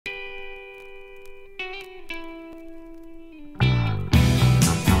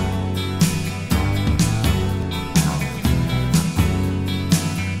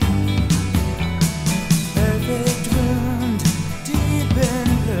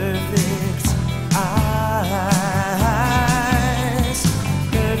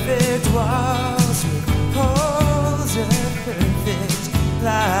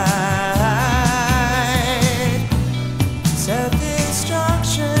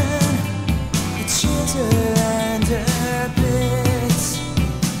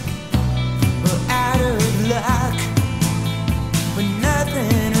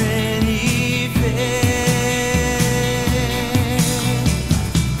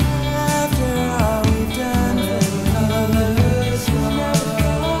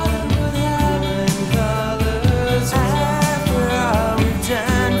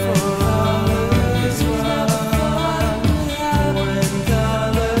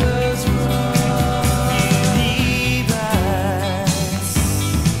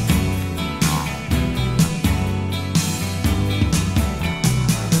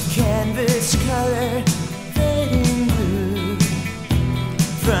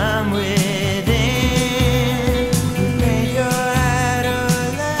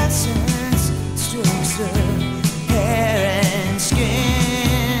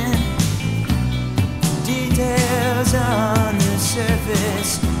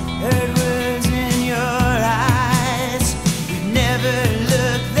this hurt was in your eyes. We never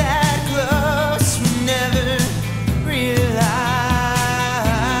looked that close, we never realized.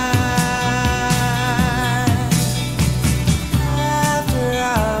 After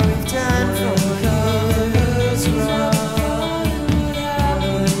all we've done for you,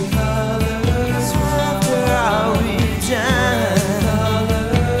 after all we've done.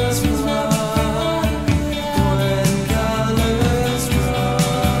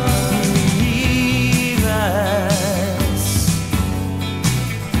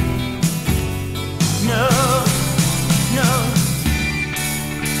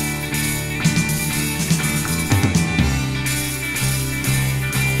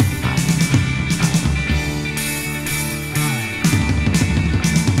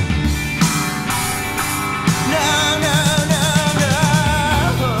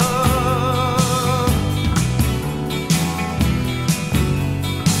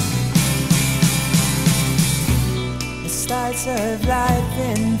 Slice of life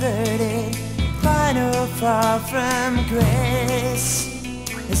inverted, final fall from grace.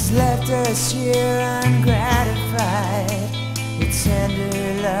 It's left us here ungratified with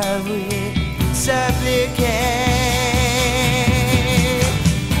tender love we